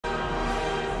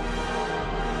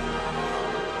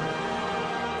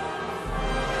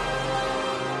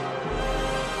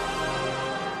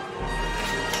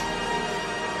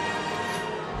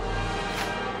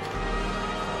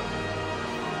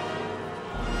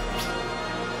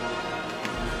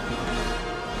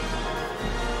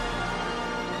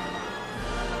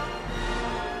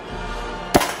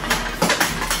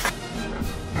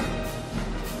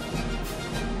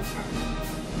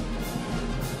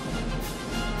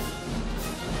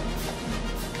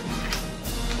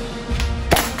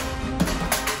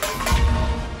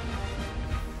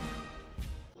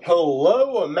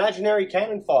Hello, imaginary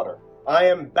cannon fodder. I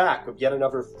am back with yet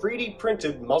another 3D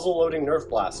printed muzzle-loading Nerf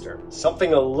blaster.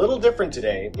 Something a little different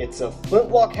today. It's a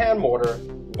flintlock hand mortar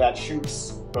that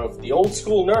shoots both the old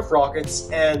school Nerf rockets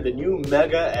and the new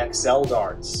Mega XL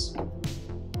darts.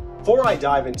 Before I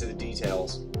dive into the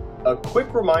details, a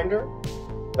quick reminder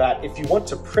that if you want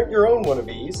to print your own one of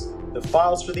these, the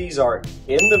files for these are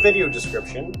in the video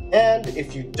description, and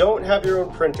if you don't have your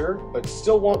own printer but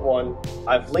still want one,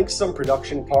 I've linked some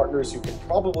production partners who can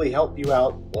probably help you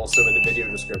out, also in the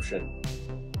video description.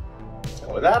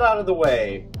 So with that out of the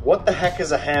way, what the heck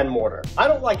is a hand mortar? I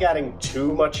don't like adding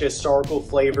too much historical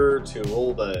flavor to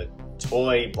all the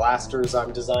toy blasters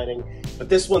I'm designing, but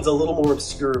this one's a little more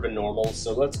obscure than normal,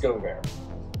 so let's go there.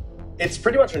 It's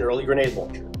pretty much an early grenade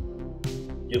launcher.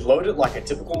 You'd load it like a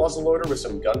typical muzzleloader with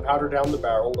some gunpowder down the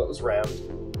barrel that was rammed.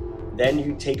 Then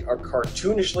you take a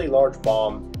cartoonishly large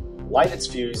bomb, light its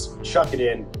fuse, chuck it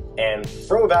in, and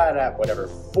throw that at whatever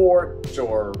fort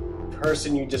or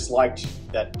person you disliked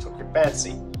that took your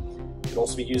fancy. It could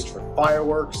also be used for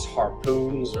fireworks,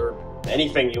 harpoons, or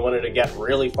anything you wanted to get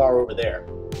really far over there.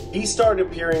 These started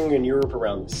appearing in Europe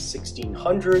around the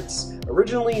 1600s,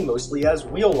 originally mostly as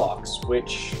wheel locks,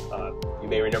 which you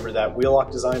may remember that wheel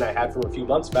lock design I had from a few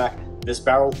months back. This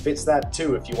barrel fits that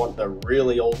too if you want the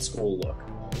really old school look.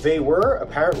 They were,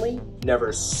 apparently,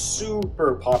 never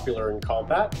super popular in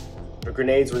combat. The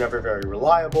grenades were never very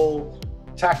reliable,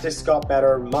 tactics got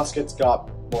better, muskets got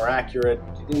more accurate.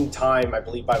 In time, I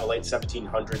believe by the late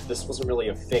 1700s, this wasn't really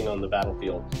a thing on the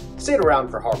battlefield. It stayed around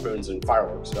for harpoons and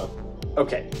fireworks though.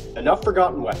 Okay, enough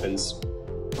forgotten weapons.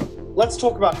 Let's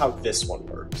talk about how this one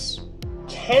works.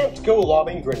 Can't go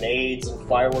lobbing grenades and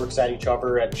fireworks at each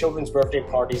other at children's birthday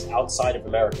parties outside of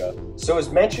America. So as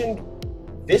mentioned,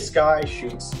 this guy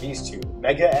shoots these two,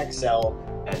 Mega XL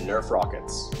and Nerf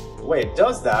rockets. The way it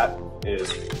does that is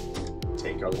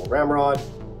take our little ramrod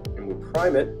and we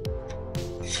prime it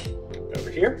over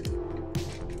here.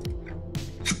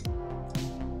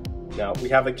 Now, we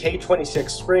have a K26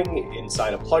 spring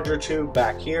inside a plunger tube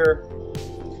back here.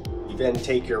 You then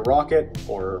take your rocket,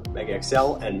 or Mega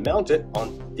XL, and mount it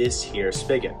on this here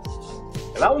spigot.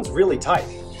 And that one's really tight,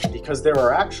 because there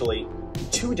are actually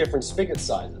two different spigot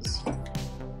sizes,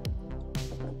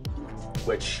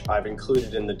 which I've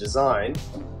included in the design,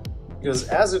 because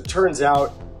as it turns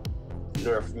out,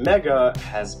 Nerf Mega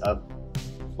has a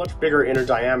much bigger inner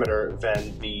diameter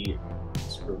than the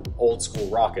sort of old school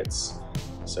rockets.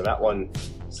 So that one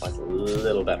is like a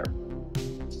little better.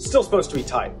 Still supposed to be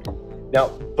tight. Now,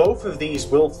 both of these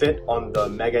will fit on the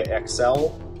Mega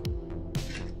XL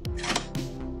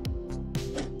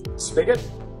spigot.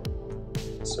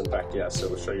 So in fact, yeah, so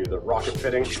we'll show you the rocket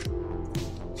fitting.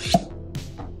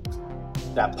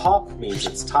 That pop means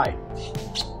it's tight.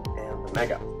 And the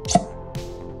Mega.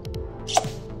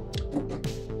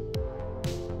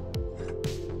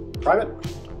 Prime it.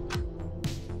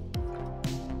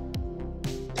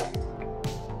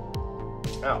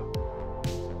 Ow.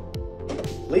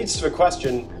 Leads to the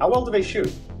question, how well do they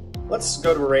shoot? Let's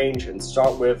go to a range and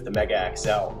start with the Mega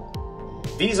XL.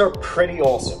 These are pretty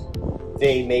awesome.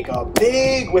 They make a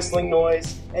big whistling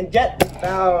noise and get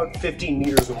about 15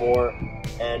 meters or more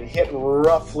and hit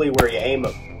roughly where you aim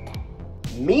them.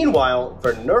 Meanwhile,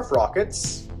 the Nerf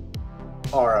rockets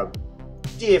are a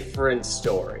different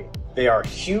story. They are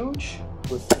huge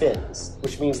with fins,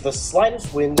 which means the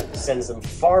slightest wind sends them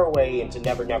far away into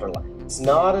Never Never Land. It's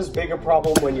not as big a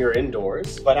problem when you're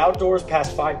indoors, but outdoors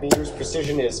past 5 meters,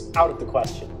 precision is out of the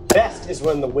question. Best is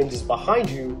when the wind is behind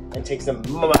you and takes them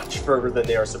much further than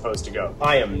they are supposed to go.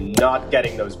 I am not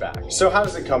getting those back. So how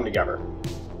does it come together?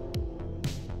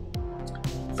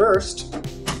 First,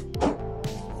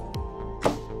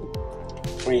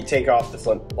 when you take off the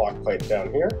flintlock plate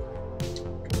down here,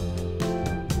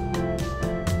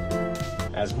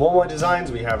 as Walmart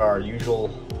designs, we have our usual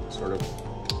sort of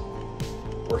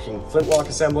working flintlock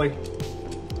assembly.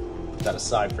 Put that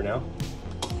aside for now.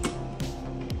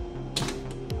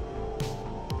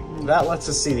 That lets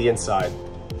us see the inside.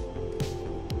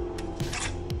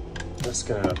 Just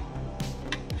gonna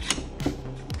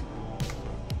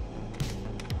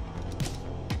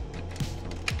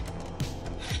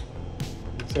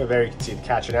so there you can see the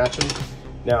catch and action.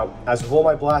 Now, as with all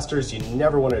my blasters, you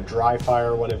never want to dry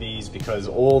fire one of these because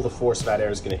all the force of that air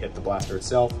is going to hit the blaster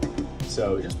itself.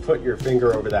 So just put your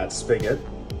finger over that spigot,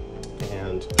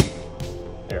 and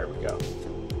there we go.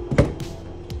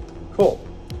 Cool.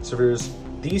 So there's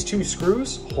these two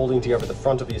screws holding together the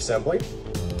front of the assembly.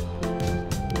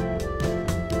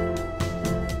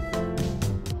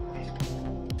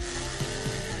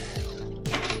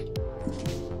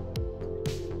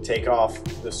 Take off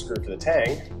the screw for the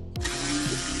tang.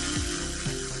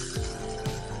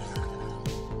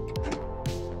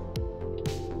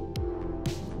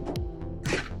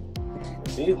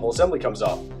 See, the whole assembly comes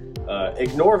off.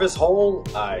 Ignore this hole.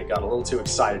 I got a little too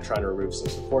excited trying to remove some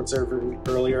supports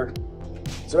earlier.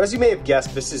 So as you may have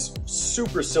guessed, this is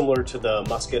super similar to the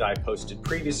musket I posted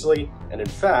previously, and in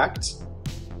fact,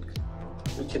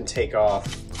 we can take off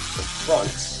the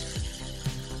front.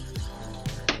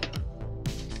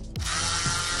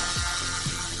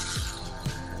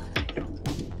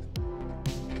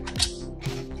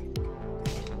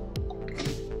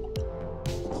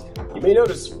 You may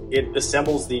notice it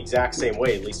assembles the exact same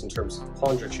way, at least in terms of the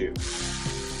plunger tube.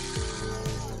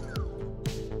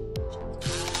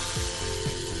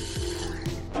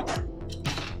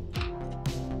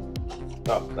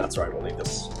 Oh, that's right, we'll need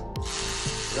this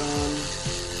done.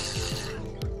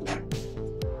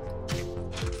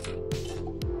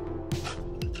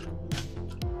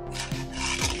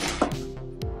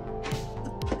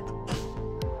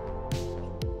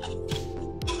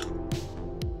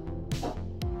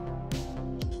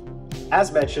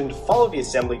 As mentioned, follow the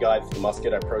assembly guide for the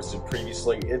musket I posted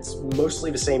previously. It's mostly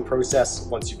the same process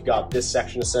once you've got this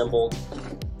section assembled.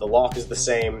 The lock is the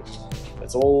same.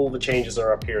 That's all the changes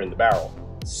are up here in the barrel.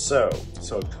 So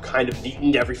I've kind of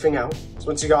neatened everything out. So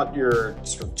once you got your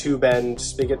sort of tube end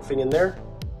spigot thing in there,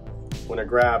 I'm gonna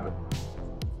grab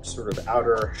sort of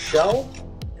outer shell,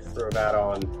 throw that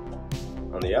on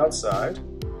the outside.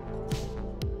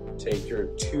 Take your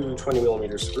two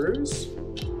 20mm screws.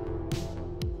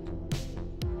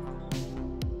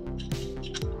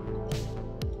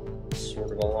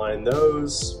 Sort of align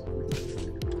those.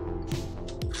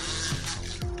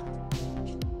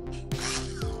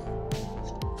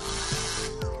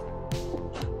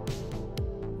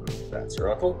 That's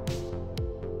your uncle.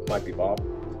 Might be Bob.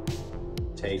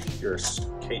 Take your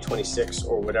K26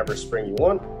 or whatever spring you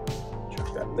want.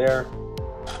 Chuck that in there.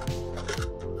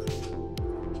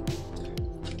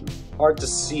 Hard to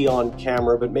see on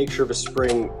camera, but make sure the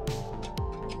spring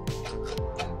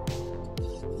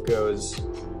goes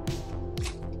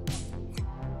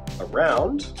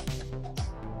around.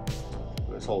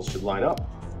 Those holes should line up.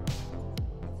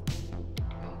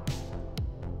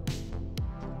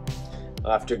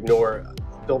 I'll have to ignore,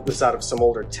 built this out of some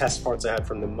older test parts I had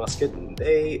from the musket, and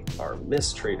they are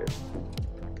mistreated.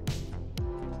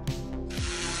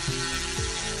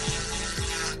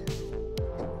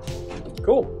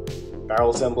 Cool.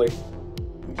 Barrel assembly.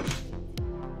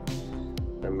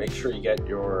 And make sure you get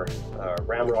your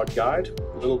ramrod guide.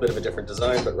 A little bit of a different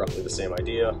design, but roughly the same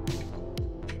idea.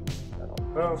 That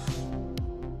on both.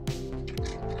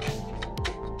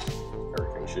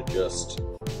 Everything should just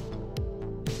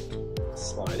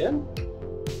slide in.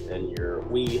 And your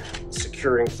wee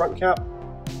securing front cap.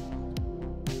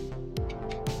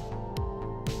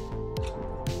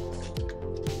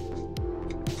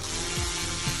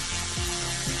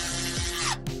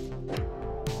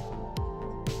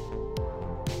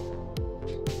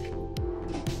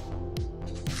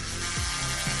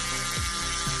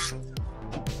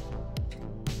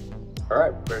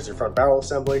 Alright, there's your front barrel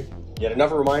assembly. Yet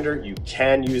another reminder, you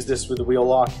can use this with the wheel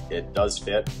lock. It does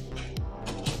fit.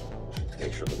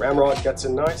 Make sure the ramrod gets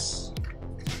in nice.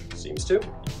 Seems to.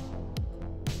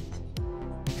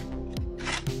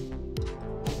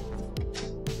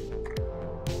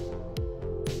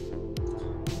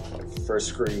 The first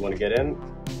screw you want to get in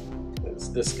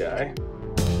is this guy.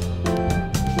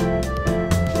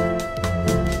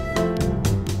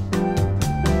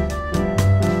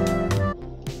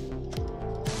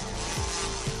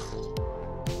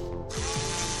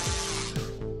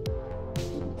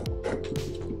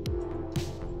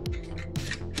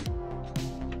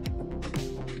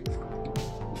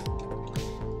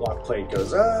 Lock plate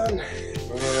goes on, and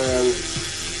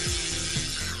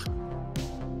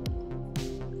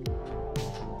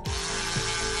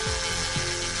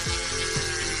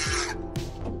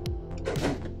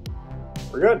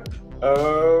we're good.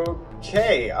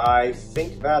 Okay, I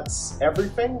think that's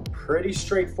everything. Pretty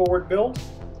straightforward build.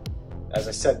 As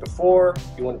I said before,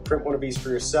 if you want to print one of these for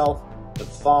yourself, the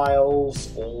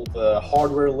files, all the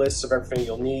hardware lists of everything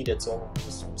you'll need, it's all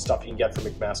just stuff you can get from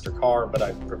McMaster Car, but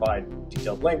I provide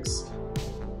detailed links.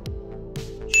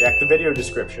 Check the video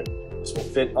description. This will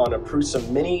fit on a Prusa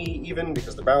Mini even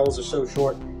because the barrels are so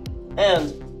short,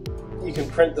 and you can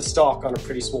print the stock on a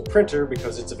pretty small printer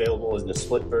because it's available in a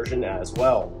split version as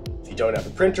well. If you don't have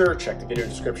a printer, check the video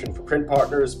description for print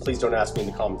partners. Please don't ask me in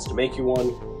the comments to make you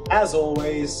one. As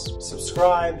always,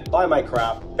 subscribe, buy my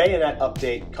crap, bayonet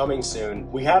update coming soon.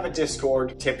 We have a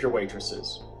Discord, tip your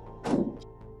waitresses.